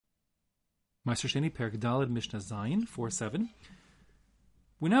Maaser Sheini, Perek Daled, Mishnah Zayin, 4-7.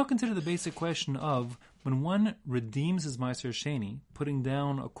 We now consider the basic question of when one redeems his Maaser Sheini, putting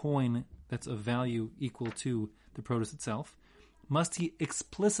down a coin that's of value equal to the produce itself, must he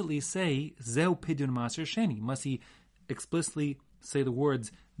explicitly say Zeu Pidyon Maaser Sheini? Must he explicitly say the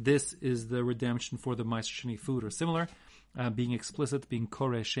words, this is the redemption for the Maaser Sheini food, or similar, being explicit, being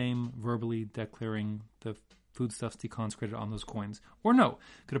koreh shem, verbally declaring the foodstuffs deconsecrated on those coins? Or no?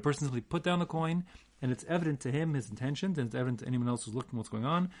 Could a person simply put down the coin, and it's evident to him, his intentions, and it's evident to anyone else who's looking what's going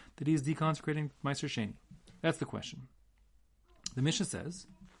on, that he's deconsecrating Maaser Sheini? That's the question. The Mishnah says,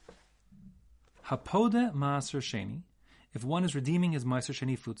 Hapode Maaser Sheini, if one is redeeming his Maaser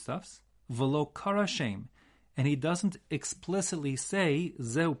Sheini foodstuffs, velo kara shem, and he doesn't explicitly say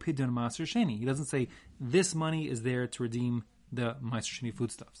Zeu Pidyon Maaser Sheini. He doesn't say this money is there to redeem the Maaser Sheini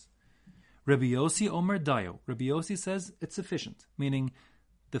foodstuffs. Rabbi Yossi Omer Dayo. Rabbi Yossi says it's sufficient, meaning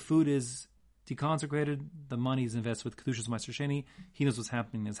the food is deconsecrated, the money is invested with Kedushas Maaser Sheini, he knows what's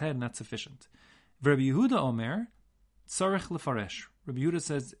happening in his head, and that's sufficient. Rabbi Yehuda Omer Tzarech Lefaresh. Rabbi Yehuda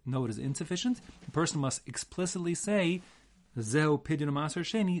says no, it is insufficient. The person must explicitly say Zeu Pidyon Maaser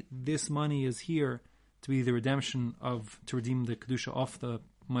Sheini. This money is here to be the redemption to redeem the Kedusha off the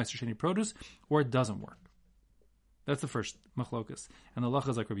Maaser Sheini produce, or it doesn't work. That's the first machlokas. And the halacha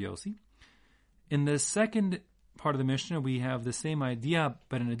is like Rabbi Yossi. In the second part of the Mishnah, we have the same idea,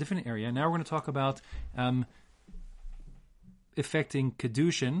 but in a different area. Now we're going to talk about effecting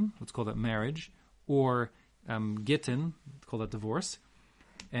Kedushin, let's call that marriage, or Gittin, let's call that divorce.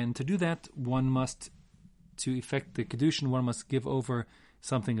 And to do that, to effect the Kedushin, one must give over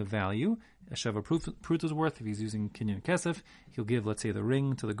something of value. A sheva pruta worth. If he's using kinyan kesef, he'll give, let's say, the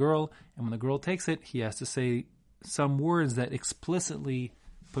ring to the girl, and when the girl takes it, he has to say some words that explicitly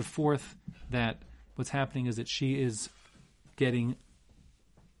put forth that what's happening is that she is getting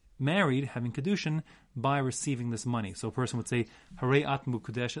married, having kedushin, by receiving this money. So a person would say, Harei at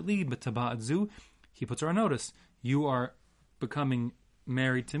mukudesh li b'taba'at zu. He puts her on notice. You are becoming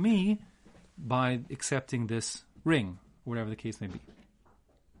married to me by accepting this ring, whatever the case may be.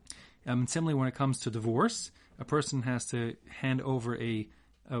 Similarly, when it comes to divorce, a person has to hand over a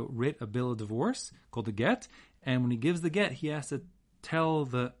bill of divorce called the get, and when he gives the get, he has to tell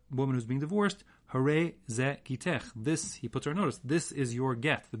the woman who's being divorced, Harei ze gitech. This, he puts her on notice, this is your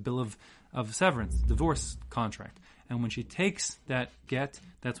get, the bill of severance, divorce contract. And when she takes that get,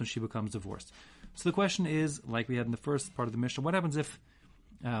 that's when she becomes divorced. So the question is, like we had in the first part of the Mishnah, what happens if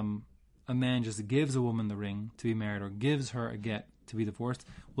a man just gives a woman the ring to be married, or gives her a get to be divorced?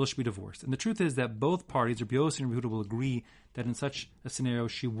 Will she be divorced? And the truth is that both parties, Rabbi Yossi and Rabbi Yehuda, will agree that in such a scenario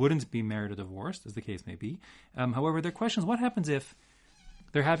she wouldn't be married or divorced, as the case may be. However, their question is, what happens if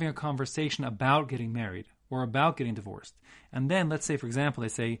they're having a conversation about getting married or about getting divorced? And then, let's say, for example, they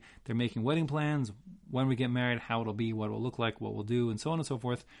say they're making wedding plans, when we get married, how it'll be, what it'll look like, what we'll do, and so on and so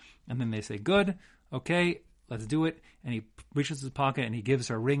forth. And then they say, good, okay, let's do it. And he reaches his pocket and he gives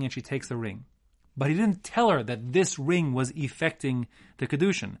her a ring, and she takes the ring. But he didn't tell her that this ring was effecting the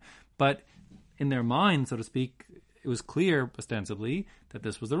Kedushin. But in their mind, so to speak, it was clear, ostensibly, that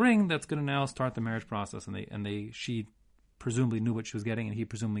this was the ring that's going to now start the marriage process. And she presumably knew what she was getting, and he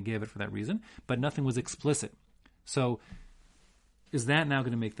presumably gave it for that reason. But nothing was explicit. So is that now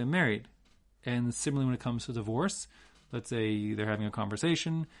going to make them married? And similarly, when it comes to divorce, let's say they're having a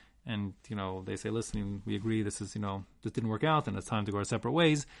conversation, and they say, listen, we agree this didn't work out, and it's time to go our separate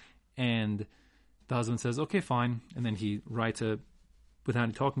ways. And the husband says, okay, fine. And then he writes without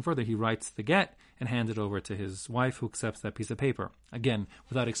any talking further, he writes the get and hands it over to his wife, who accepts that piece of paper. Again,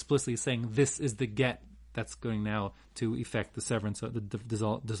 without explicitly saying, this is the get that's going now to effect the severance, the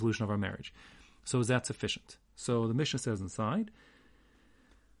dissolution of our marriage. So is that sufficient? So the Mishnah says inside,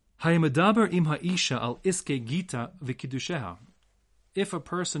 Hayemadaber im ha'isha al iske gita v'kidusheha. If a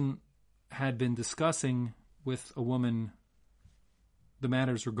person had been discussing with a woman the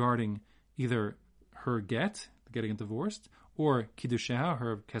matters regarding either her get, getting divorced, or kiddusheha,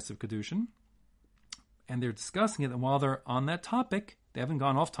 her kesef kedushin, and they're discussing it, and while they're on that topic, they haven't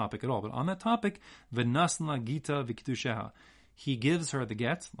gone off topic at all, but on that topic, v'nasna gita v'kiddusheha, he gives her the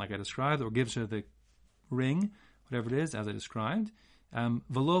get, like I described, or gives her the ring, whatever it is, as I described,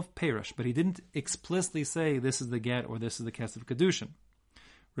 v'lov perish, but he didn't explicitly say this is the get or this is the kesef kedushin.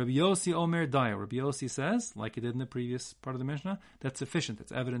 Rabbi Yossi Omer Daya. Rabbi Yossi says, like he did in the previous part of the Mishnah, that's sufficient.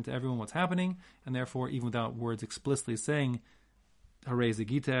 It's evident to everyone what's happening, and therefore, even without words explicitly saying Harei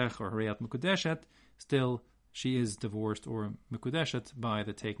Zegitech or Harei At Mekudeshet, still she is divorced or Mekudeshet by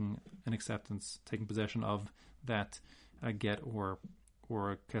the taking possession of that get or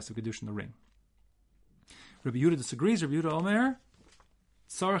Kesef Kedushin, the ring. Rabbi Yehuda disagrees. Rabbi Yehuda Omer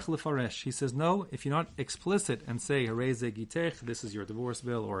tzarich lefaresh. He says, no, if you're not explicit and say, harei ze gitech, this is your divorce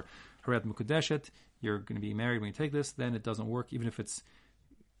bill, or haret mukudeshet, you're going to be married when you take this, then it doesn't work. Even if it's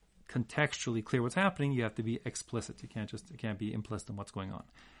contextually clear what's happening, you have to be explicit. It can't be implicit in what's going on.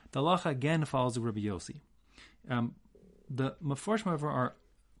 The halacha again follows the Rabbi Yossi. The Meforshim, however, are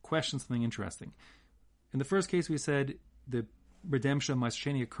questioning something interesting. In the first case, we said the redemption of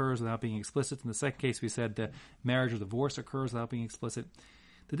Maaser Sheini occurs without being explicit. In the second case, we said the marriage or divorce occurs without being explicit.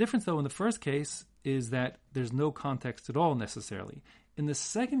 The difference, though, in the first case is that there's no context at all necessarily. In the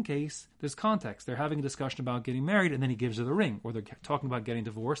second case, there's context. They're having a discussion about getting married, and then he gives her the ring, or they're talking about getting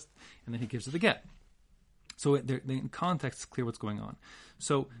divorced, and then he gives her the get. So in context, it's clear what's going on.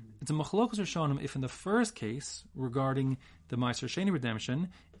 So it's a machlokes Rishonim if in the first case, regarding the Maaser Sheini redemption,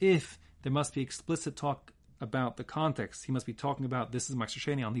 if there must be explicit talk about the context, he must be talking about, this is Maaser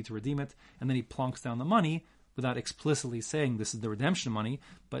Sheini, I'll need to redeem it, and then he plonks down the money without explicitly saying this is the redemption money,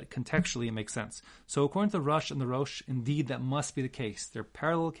 but contextually it makes sense. So according to the Rush and the Rosh, indeed that must be the case. They're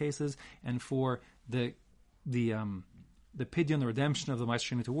parallel cases, and for the pidyon, the redemption of the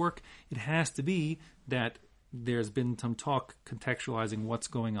Maaser Sheini to work, it has to be that there's been some talk contextualizing what's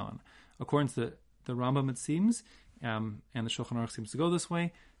going on. According to the Rambam, it seems, and the Shulchan Aruch seems to go this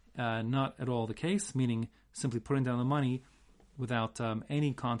way, not at all the case, meaning simply putting down the money without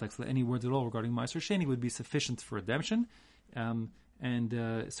any context, any words at all regarding Maaser Sheini would be sufficient for redemption. And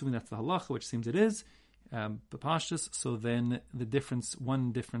assuming that's the halacha, which seems it is, b'pashtus, so then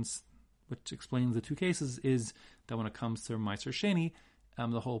one difference which explains the two cases is that when it comes to Maaser Sheini,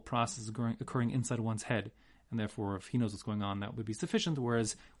 the whole process is occurring inside one's head. And therefore, if he knows what's going on, that would be sufficient.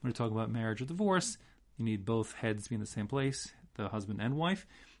 Whereas when you're talking about marriage or divorce, you need both heads to be in the same place, the husband and wife.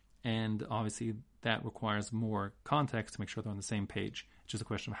 And obviously, that requires more context to make sure they're on the same page. It's just a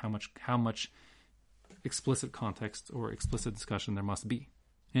question of how much explicit context or explicit discussion there must be.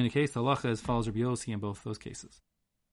 In any case, the halacha follows Rabbi Yossi in both those cases.